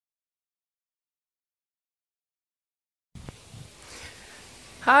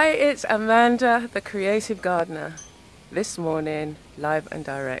Hi, it's Amanda, the creative gardener. This morning, live and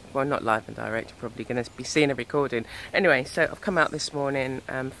direct. Well, not live and direct, you're probably going to be seeing a recording. Anyway, so I've come out this morning,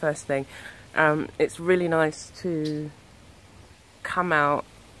 first thing. It's really nice to come out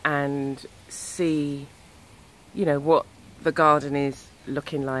and see, what the garden is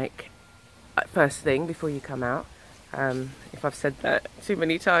looking like first thing before you come out. If I've said that too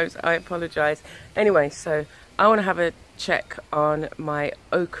many times, I apologise. Anyway, so I want to have a check on my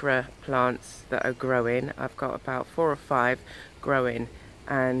okra plants that are growing. I've got about 4 or 5 growing,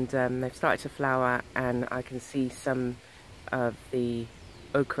 and they've started to flower, and I can see some of the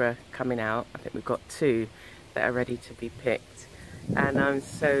okra coming out. I think we've got 2 that are ready to be picked, and I'm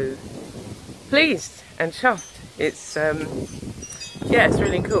so pleased and chuffed. It's yeah, it's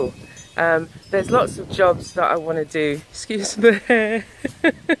really cool. There's lots of jobs that I want to do. Excuse the hair.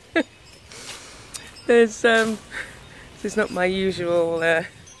 There's this is not my usual.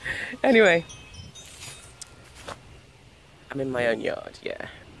 Anyway, I'm in my own yard. Yeah.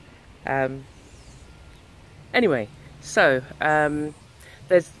 Anyway, so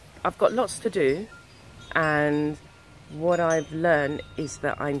I've got lots to do, and what I've learned is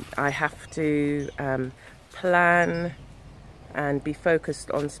that I have to plan and be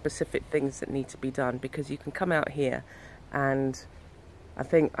focused on specific things that need to be done, because you can come out here, and I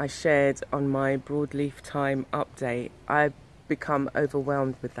think I shared on my broadleaf time update, I've become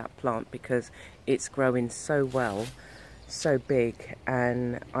overwhelmed with that plant because it's growing so well, so big,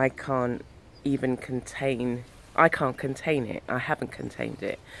 and I can't contain it. I haven't contained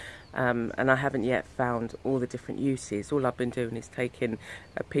it. And I haven't yet found all the different uses. All I've been doing is taking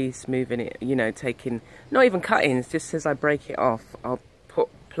a piece, moving it, taking, not even cuttings, just as I break it off, I'll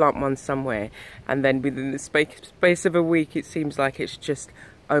plant one somewhere, and then within the space of a week, it seems like it's just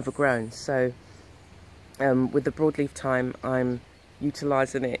overgrown. So with the broadleaf thyme, I'm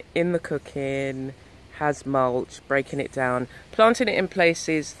utilising it in the cooking, has mulch, breaking it down, planting it in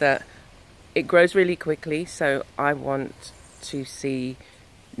places that it grows really quickly. So I want to see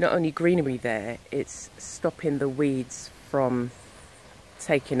not only greenery there, it's stopping the weeds from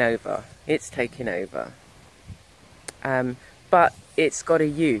taking over. It's taking over. But it's got a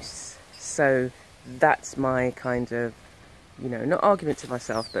use. So that's my kind of, not argument to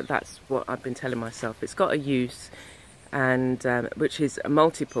myself, but that's what I've been telling myself. It's got a use, and which is a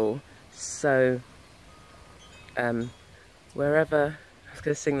multiple. So wherever, I was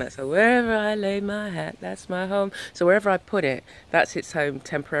going to sing that, so wherever I lay my hat, that's my home. So wherever I put it, that's its home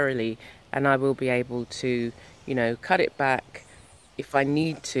temporarily, and I will be able to, cut it back if I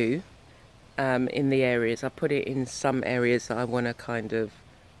need to in the areas. I put it in some areas that I want to kind of,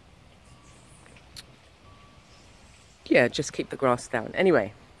 just keep the grass down.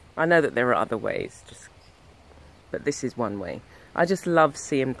 Anyway, I know that there are other ways, but this is one way. I just love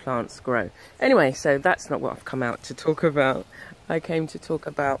seeing plants grow. Anyway, so that's not what I've come out to talk about. I came to talk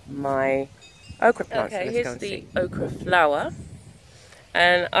about my okra plants. Okay, so here's the okra flower.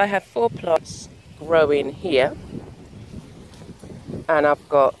 And I have 4 plants growing here. And I've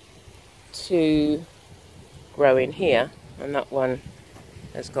got 2 growing here. And that one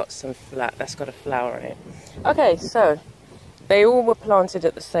has got that's got a flower in it. Okay, so they all were planted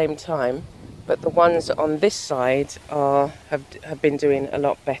at the same time, but the ones on this side have been doing a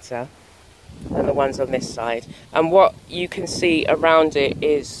lot better than the ones on this side. And what you can see around it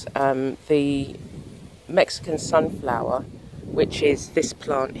is the Mexican sunflower, which is this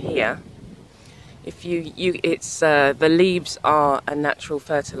plant here. If it's the leaves are a natural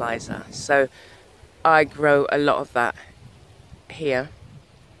fertilizer, so I grow a lot of that here.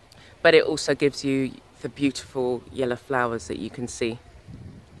 But it also gives you the beautiful yellow flowers that you can see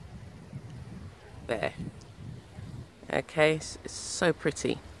there. Okay, it's so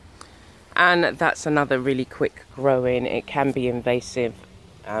pretty. And that's another really quick growing. It can be invasive.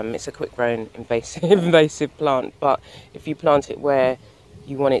 It's a quick growing invasive plant, but if you plant it where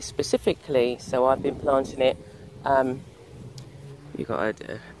you want it specifically, so I've been planting it along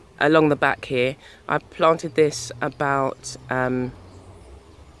the back here. I planted this about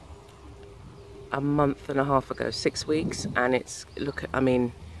a month and a half ago, 6 weeks, and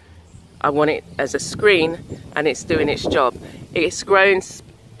I want it as a screen, and it's doing its job. It's grown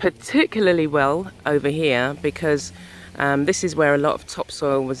particularly well over here because this is where a lot of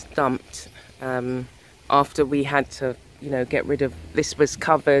topsoil was dumped after we had to, get rid of. This was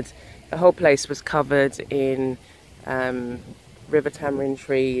covered, the whole place was covered in river tamarind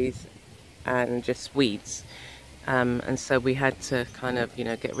trees and just weeds. And so we had to kind of,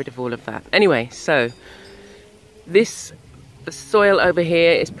 get rid of all of that. Anyway, so the soil over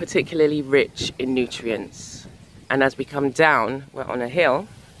here is particularly rich in nutrients. and as we come down, we're on a hill,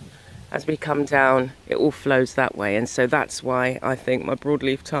 as we come down it all flows that way, and so that's why I think my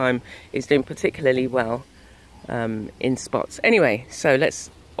broadleaf thyme is doing particularly well in spots. Anyway, so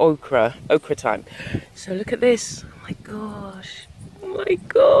let's okra thyme. So look at this. Oh my gosh,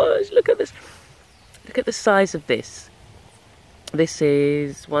 look at this. Look at the size of this. This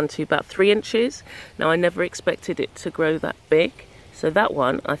is about 3 inches. Now I never expected it to grow that big, so that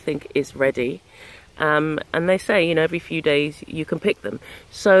one I think is ready. And they say, you know, every few days you can pick them.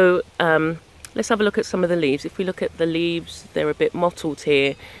 So let's have a look at some of the leaves. If we look at the leaves, they're a bit mottled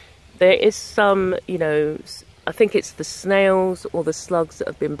here. There is some, you know, I think it's the snails or the slugs that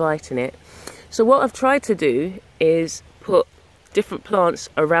have been biting it. So what I've tried to do is put different plants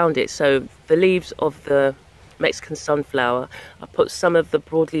around it. So the leaves of the Mexican sunflower, I put some of the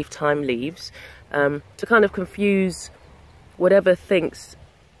broadleaf thyme leaves to kind of confuse whatever thinks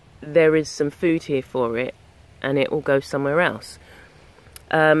there is some food here for it, and it will go somewhere else.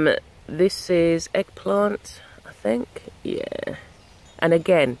 This is eggplant, I think, yeah. And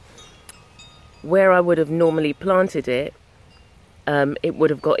again, where I would have normally planted it, it would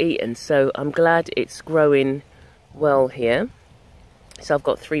have got eaten. So I'm glad it's growing well here. So I've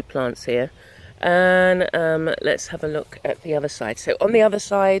got 3 plants here. And let's have a look at the other side. So on the other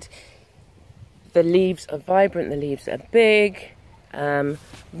side, the leaves are vibrant, the leaves are big.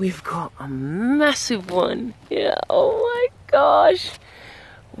 We've got a massive one. Yeah, oh my gosh.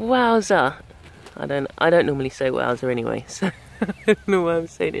 Wowza. I don't normally say wowza anyway, so I don't know why I'm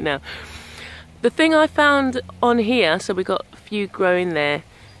saying it now. The thing I found on here, so we got a few growing there.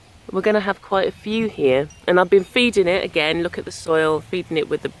 We're going to have quite a few here, and I've been feeding it again. Look at the soil, feeding it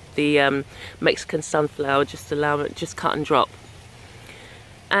with the Mexican sunflower, just allow it, just cut and drop.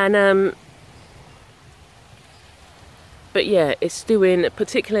 And but yeah, it's doing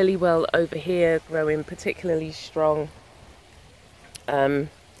particularly well over here, growing particularly strong. And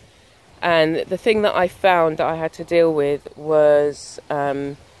the thing that I found that I had to deal with was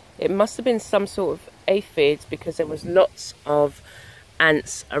it must have been some sort of aphids, because there was lots of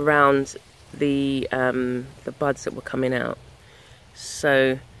ants around the buds that were coming out.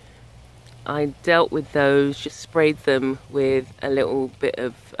 So I dealt with those, just sprayed them with a little bit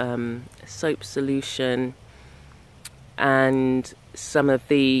of soap solution, and some of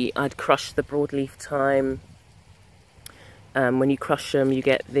I'd crushed the broadleaf thyme. When you crush them, you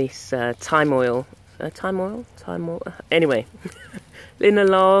get this thyme oil. Anyway,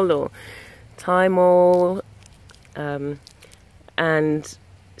 linalool or thyme oil. And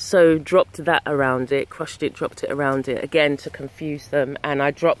so dropped that around it, crushed it, dropped it around it, again to confuse them. And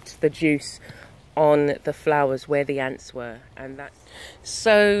I dropped the juice on the flowers where the ants were. And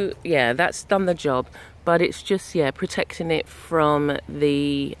so yeah, that's done the job. But it's just, yeah, protecting it from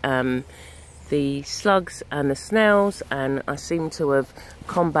the slugs and the snails, and I seem to have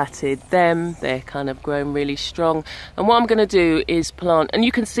combated them. They're kind of grown really strong. And what I'm going to do is plant, and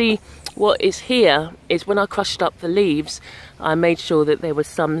you can see what is here is when I crushed up the leaves, I made sure that there was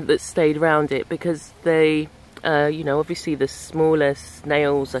some that stayed around it, because they, you know, obviously the smaller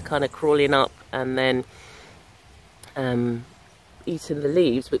snails are kind of crawling up and then eating the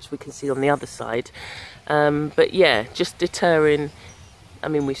leaves, which we can see on the other side. But yeah, just deterring. I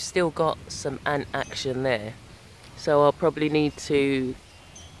mean, we've still got some ant action there, so I'll probably need to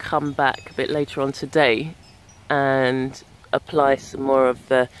come back a bit later on today and apply some more of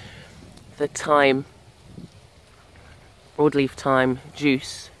the thyme, broadleaf thyme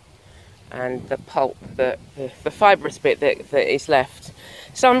juice, and the pulp, the fibrous bit that is left.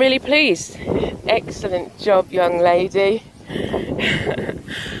 So I'm really pleased. Excellent job, young lady.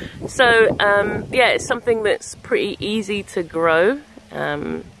 So yeah, it's something that's pretty easy to grow.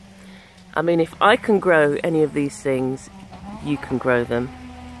 I mean, if I can grow any of these things, you can grow them.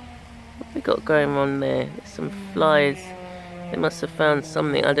 What have we got going on there? There's some flies. They must have found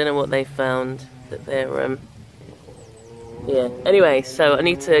something. I don't know what they found. That they're yeah. Anyway, so I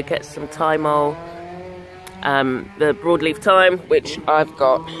need to get some thyme oil. The broadleaf thyme, which I've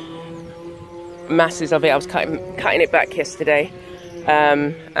got masses of it. I was cutting it back yesterday,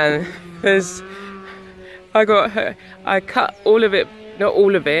 and there's I cut all of it. Not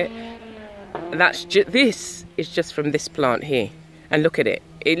all of it. This is just from this plant here, and look at it.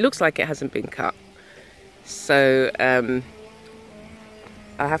 It looks like it hasn't been cut. So I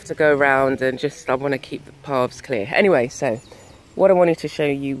have to go around and I want to keep the paths clear. Anyway, so what I wanted to show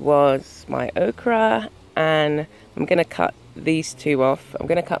you was my okra, and I'm going to cut these 2 off. I'm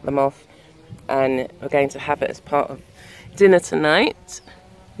going to cut them off, and we're going to have it as part of dinner tonight.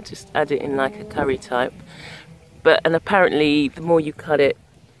 Just add it in like a curry type. And apparently the more you cut it,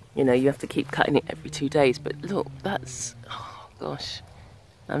 you know, you have to keep cutting it every 2 days. But look, that's, oh gosh,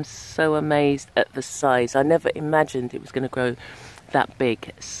 I'm so amazed at the size. I never imagined it was going to grow that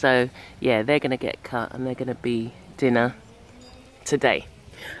big. So yeah, they're going to get cut and they're going to be dinner today.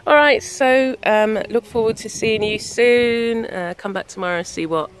 All right, so look forward to seeing you soon. Come back tomorrow and see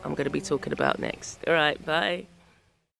what I'm going to be talking about next. All right, bye.